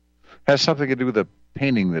 It has something to do with a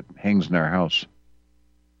painting that hangs in our house.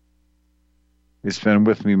 It's been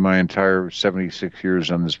with me my entire 76 years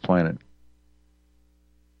on this planet.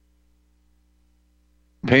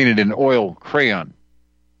 Painted in oil crayon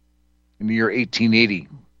in the year 1880,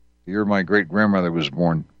 the year my great-grandmother was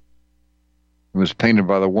born. It was painted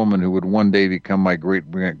by the woman who would one day become my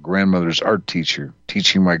great-grandmother's art teacher,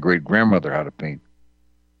 teaching my great-grandmother how to paint.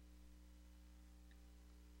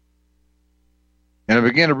 And I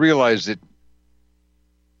began to realize that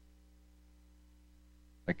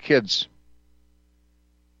my kids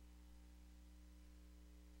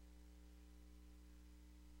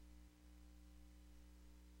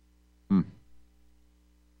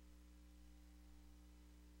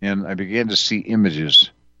and I began to see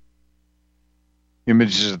images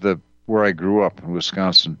of where I grew up in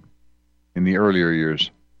Wisconsin in the earlier years.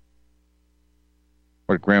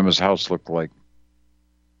 What Grandma's house looked like.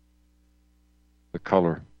 The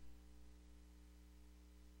color.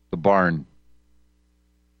 The barn.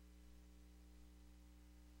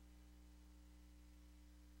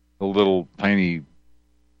 The little tiny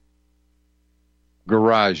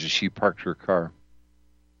garage as she parked her car.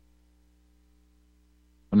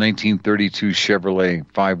 A 1932 Chevrolet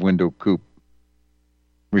 5-window coupe,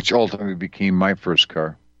 which ultimately became my first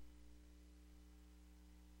car.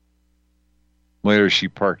 Later, she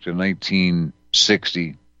parked a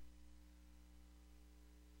 1960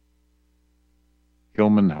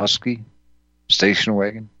 Hillman Husky station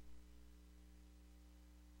wagon.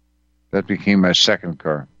 That became my second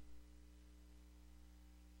car.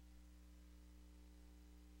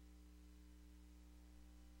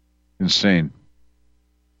 Insane.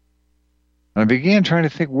 And I began trying to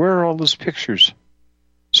think, where are all those pictures?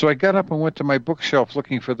 So I got up and went to my bookshelf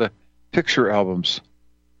looking for the picture albums.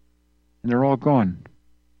 And they're all gone.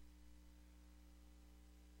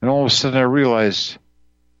 And all of a sudden I realized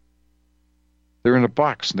they're in a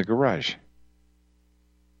box in the garage.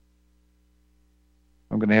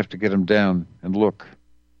 I'm going to have to get them down and look.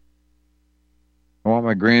 I want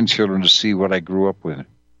my grandchildren to see what I grew up with.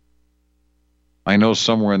 I know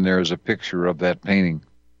somewhere in there is a picture of that painting.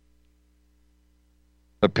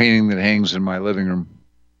 The painting that hangs in my living room.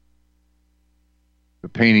 The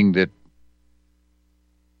painting that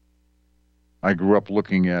I grew up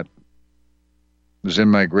looking at was in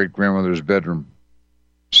my great-grandmother's bedroom,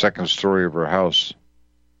 second story of her house.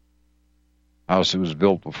 House that was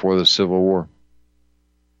built before the Civil War.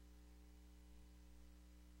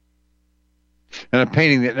 And a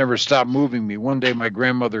painting that never stopped moving me. One day my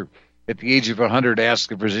grandmother, at the age of 100,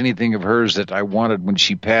 asked if there's anything of hers that I wanted when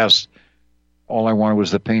she passed. All I wanted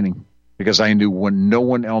was the painting, because I knew when no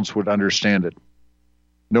one else would understand it.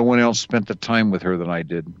 No one else spent the time with her than I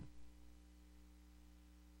did.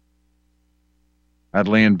 I'd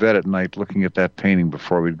lay in bed at night looking at that painting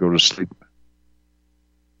before we'd go to sleep.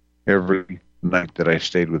 Every night that I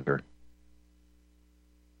stayed with her.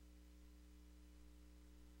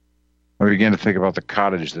 I began to think about the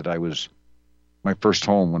cottage that was my first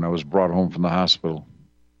home when I was brought home from the hospital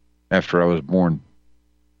after I was born.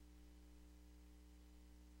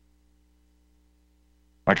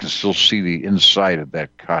 I can still see the inside of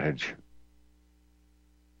that cottage.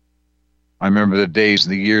 I remember the days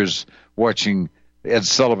and the years watching the Ed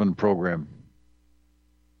Sullivan program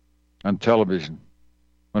on television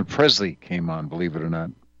when Presley came on, believe it or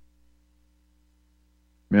not.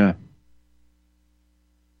 Yeah.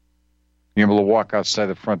 Being able to walk outside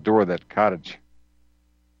the front door of that cottage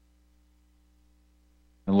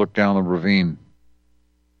and look down the ravine.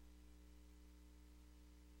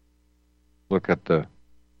 Look at the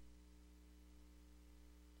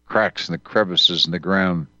cracks and the crevices in the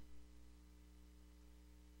ground.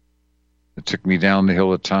 It took me down the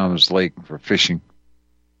hill of Tom's Lake for fishing.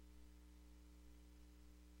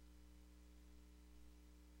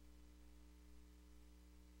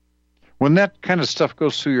 When that kind of stuff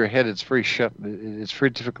goes through your head, it's very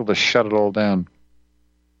difficult to shut it all down.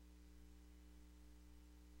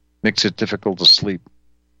 Makes it difficult to sleep.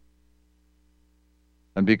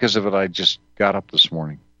 And because of it, I just got up this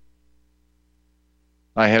morning.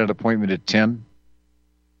 I had an appointment at 10.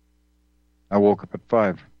 I woke up at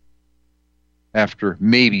 5. After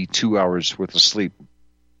maybe 2 hours worth of sleep.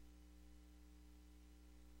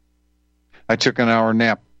 I took an hour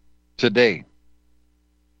nap today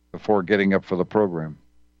before getting up for the program.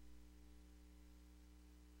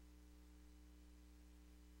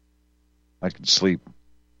 I can sleep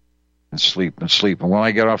and sleep and sleep. And when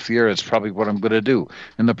I get off the air, it's probably what I'm going to do.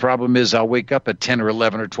 And the problem is I'll wake up at 10 or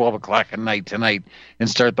 11 or 12 o'clock at night tonight and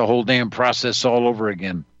start the whole damn process all over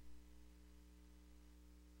again.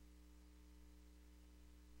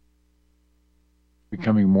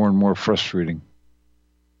 Becoming more and more frustrating.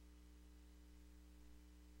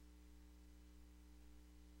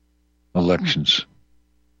 Elections.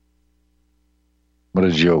 What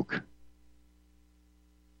a joke.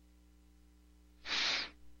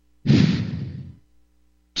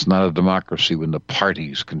 It's not a democracy when the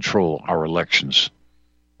parties control our elections.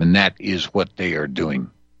 And that is what they are doing.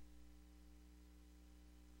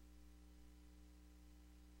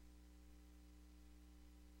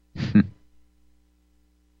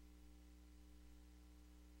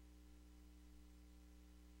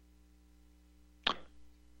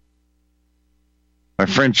 My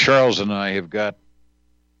friend Charles and I have got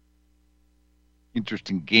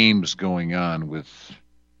interesting games going on with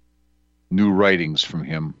new writings from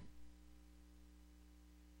him.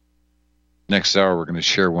 Next hour, we're going to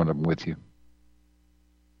share one of them with you.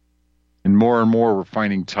 And more we're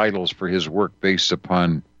finding titles for his work based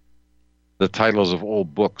upon the titles of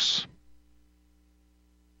old books.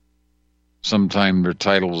 Sometimes they're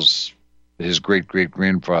titles that his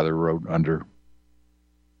great-great-grandfather wrote under.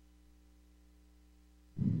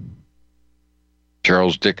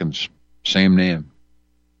 Charles Dickens, same name.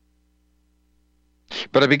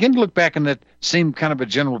 But I begin to look back in that same kind of a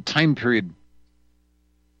general time period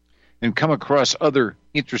and come across other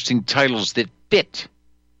interesting titles that fit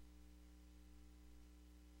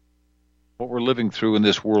what we're living through in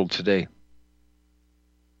this world today.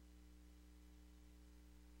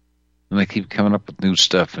 And I keep coming up with new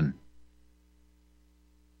stuff, and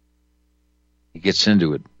he gets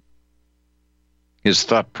into it. His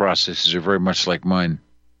thought processes are very much like mine.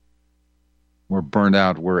 We're burned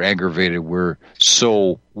out, we're aggravated, we're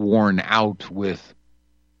so worn out with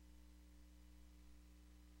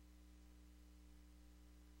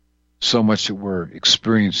so much that we're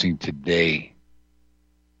experiencing today.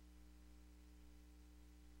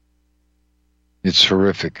 It's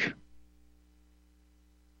horrific.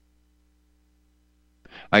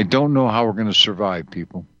 I don't know how we're going to survive,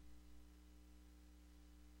 people.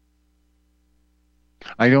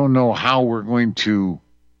 I don't know how we're going to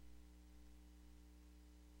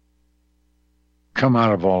come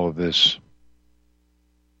out of all of this.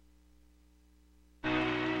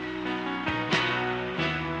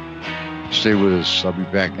 Stay with us. I'll be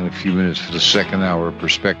back in a few minutes for the second hour of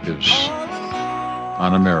Perspectives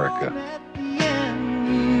on America.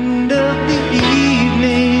 End of the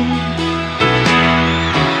evening,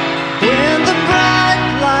 when the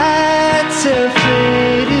bright lights have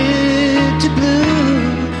faded to blue,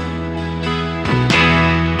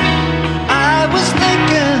 I was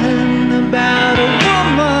thinking about a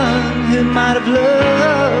woman who might have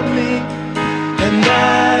loved me, and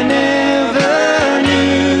I never knew.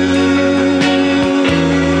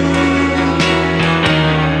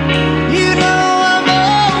 You know I've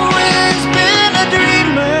always been a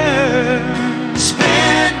dreamer,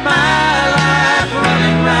 spent my life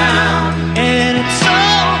running round, and it's so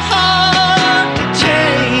hard to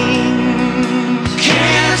change.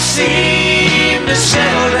 Can't seem to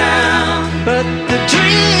settle down, but the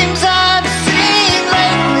dreams I've seen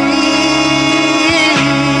lately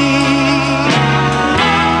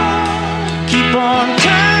keep on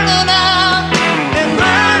turning out and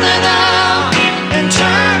burning out and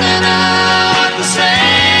turning out the same.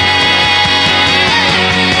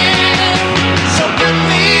 So put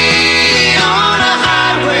me on a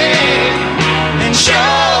highway and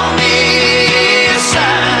show me a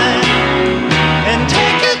sign and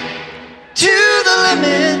take it to the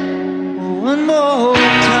limit one more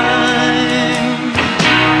time.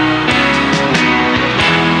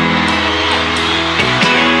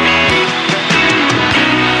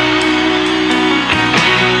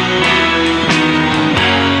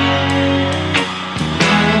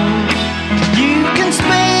 You can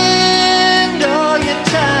spend all your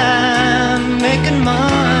time making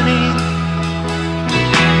money,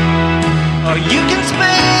 or you can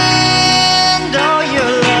spend all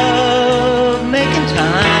your love making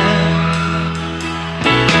time.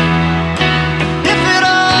 If it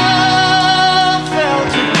all fell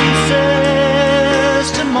to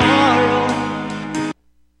pieces tomorrow.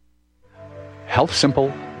 Health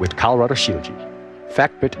Simple with Colorado Shilajit.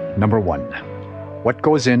 Fact bit number 1. What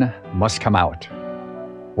goes in must come out.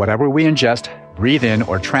 Whatever we ingest, breathe in,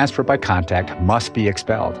 or transfer by contact must be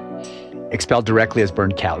expelled. Expelled directly as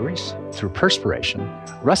burned calories, through perspiration,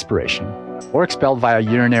 respiration, or expelled via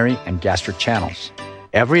urinary and gastric channels.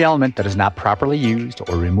 Every element that is not properly used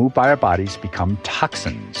or removed by our bodies become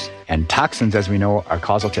toxins. And toxins, as we know, are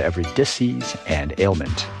causal to every disease and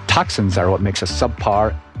ailment. Toxins are what makes us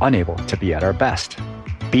subpar, unable to be at our best.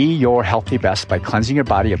 Be your healthy best by cleansing your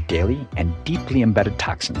body of daily and deeply embedded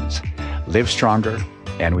toxins. Live stronger,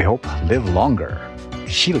 and we hope live longer.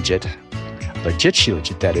 Shilajit, legit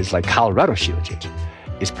Shilajit, that is, like Colorado Shilajit,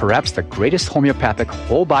 is perhaps the greatest homeopathic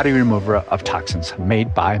whole-body remover of toxins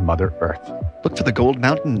made by Mother Earth. Look for the Gold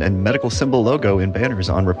Mountain and medical symbol logo in banners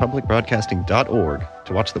on republicbroadcasting.org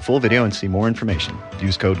to watch the full video and see more information.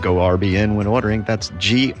 Use code GORBN when ordering. That's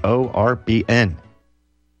GORBN.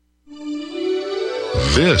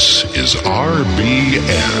 This is RBN,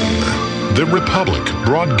 the Republic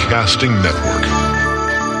Broadcasting Network.